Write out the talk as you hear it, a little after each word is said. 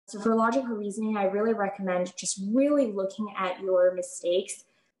So for logical reasoning, I really recommend just really looking at your mistakes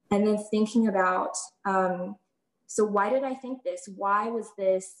and then thinking about, so why did I think this? Why was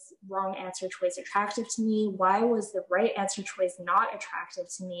this wrong answer choice attractive to me? Why was the right answer choice not attractive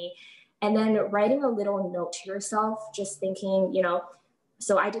to me? And then writing a little note to yourself, just thinking,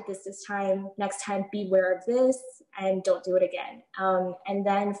 so I did this time, next time beware of this and don't do it again. And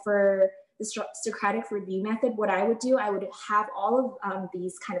then for the Socratic review method, what I would do, I would have all of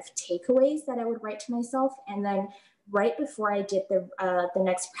these kind of takeaways that I would write to myself. And then right before I did the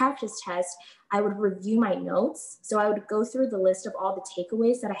next practice test, I would review my notes. So I would go through the list of all the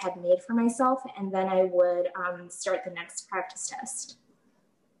takeaways that I had made for myself, and then I would start the next practice test.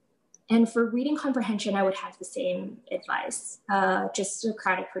 And for reading comprehension, I would have the same advice, just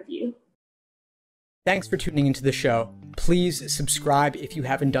Socratic review. Thanks for tuning into the show. Please subscribe if you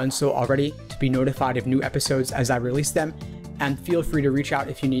haven't done so already to be notified of new episodes as I release them. And feel free to reach out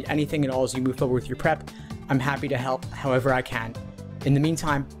if you need anything at all as you move forward with your prep. I'm happy to help however I can. In the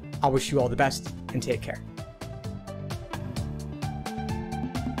meantime, I wish you all the best and take care.